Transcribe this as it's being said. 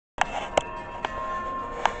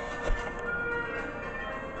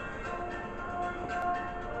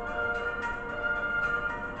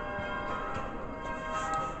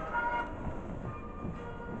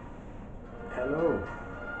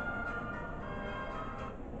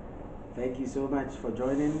Thank you so much for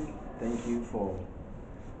joining. Thank you for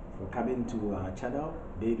coming to our channel,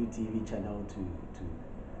 Bedu TV channel,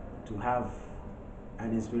 to have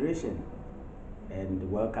an inspiration.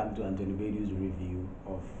 And welcome to Anthony Bedu's review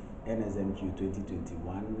of NSMQ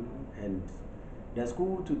 2021. And the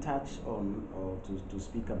school to touch on or to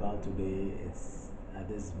speak about today is at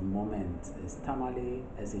this moment is TAMALE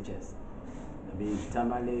SHS. I mean,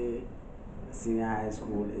 TAMALE Senior High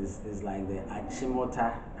School is like the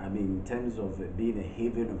Achimota. I mean, in terms of being a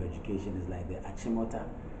haven of education, is like the Achimota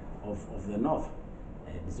of the North.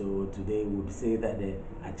 And so today we would say that the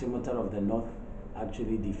Achimota of the North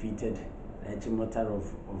actually defeated the Achimota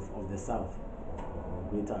of the South, or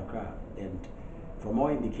Greater Accra. And for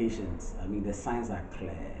more indications, I mean, the signs are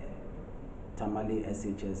clear. TAMALE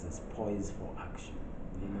SHS is poised for action,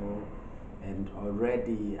 and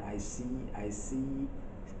already I see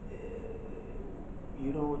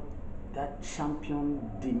that champion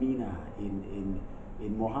demeanor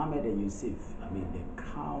in Mohammed and Yusuf. I mean, the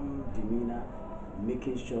calm demeanor,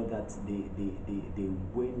 making sure that they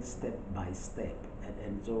win step by step,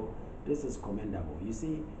 and so this is commendable. You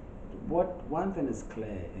see, one thing is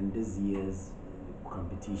clear in this year's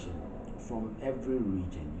competition. From every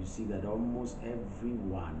region, you see that almost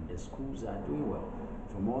everyone, the schools are doing well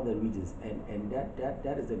from all the regions, and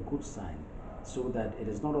that is a good sign. So that it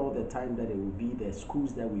is not all the time that it will be the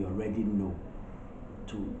schools that we already know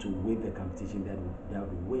to win the competition that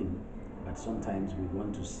will win, but sometimes we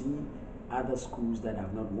want to see other schools that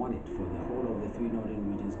have not won it. For the whole of the three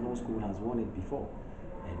northern regions, no school has won it before.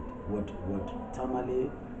 And would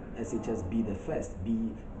TAMALE SHS be the first,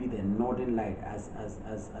 be the northern light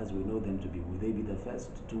as we know them to be? Will they be the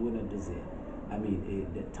first to win it this year? I mean,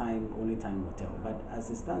 only time will tell. But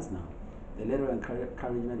as it stands now, the little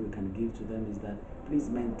encouragement we can give to them is that please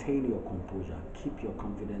maintain your composure, keep your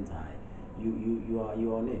confidence high.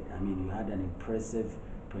 You're on it. I mean, you had an impressive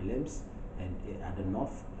prelims, and at the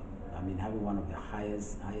North, I mean, having one of the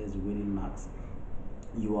highest winning marks,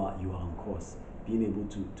 you are on course. Being able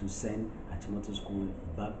to send Achimota School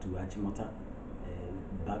back to Achimota,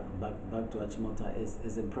 back to Achimota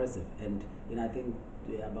is impressive. And I think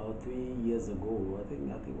about 3 years ago, I think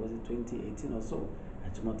was it 2018 or so,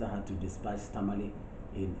 Achimota had to dispatch TAMALE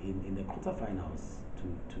in the quarterfinals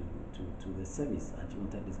to the semis.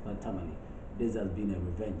 Achimota dispatched TAMALE. This has been a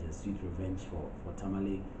revenge, a sweet revenge for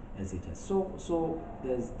TAMALE SHS. So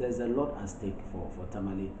there's a lot at stake for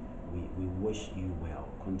TAMALE. We wish you well.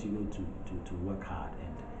 Continue to work hard,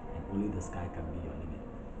 and only the sky can be your limit.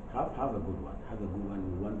 Have a good one. Have a good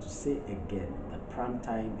one. We want to say again that Prime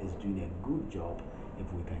Time is doing a good job.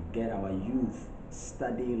 If we can get our youth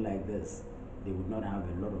studying like this, they would not have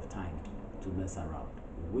a lot of time to mess around.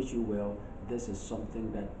 We wish you well. This is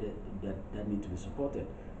something that needs to be supported.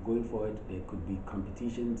 Going forward, there could be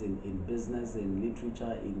competitions in business, in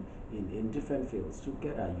literature, in different fields to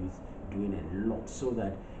get our youth doing a lot, so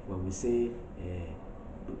that when we say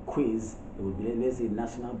quiz, it will be, let's say,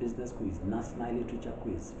 national business quiz, national literature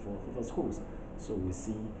quiz for schools. So we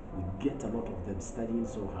get a lot of them studying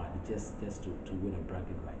so hard just to win a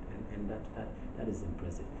bragging right, and that is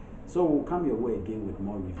impressive. So we'll come your way again with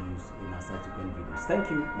more reviews in our subsequent videos. Thank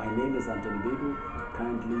you. My name is Anthony Bedu,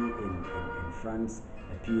 currently in France,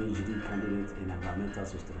 a PhD candidate in environmental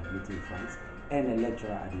sustainability in France, and a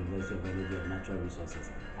lecturer at the University of Energy and Natural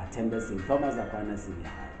Resources, attended St. Thomas Aquinas Senior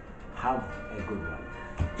High. Have a good one.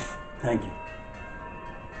 Thank you.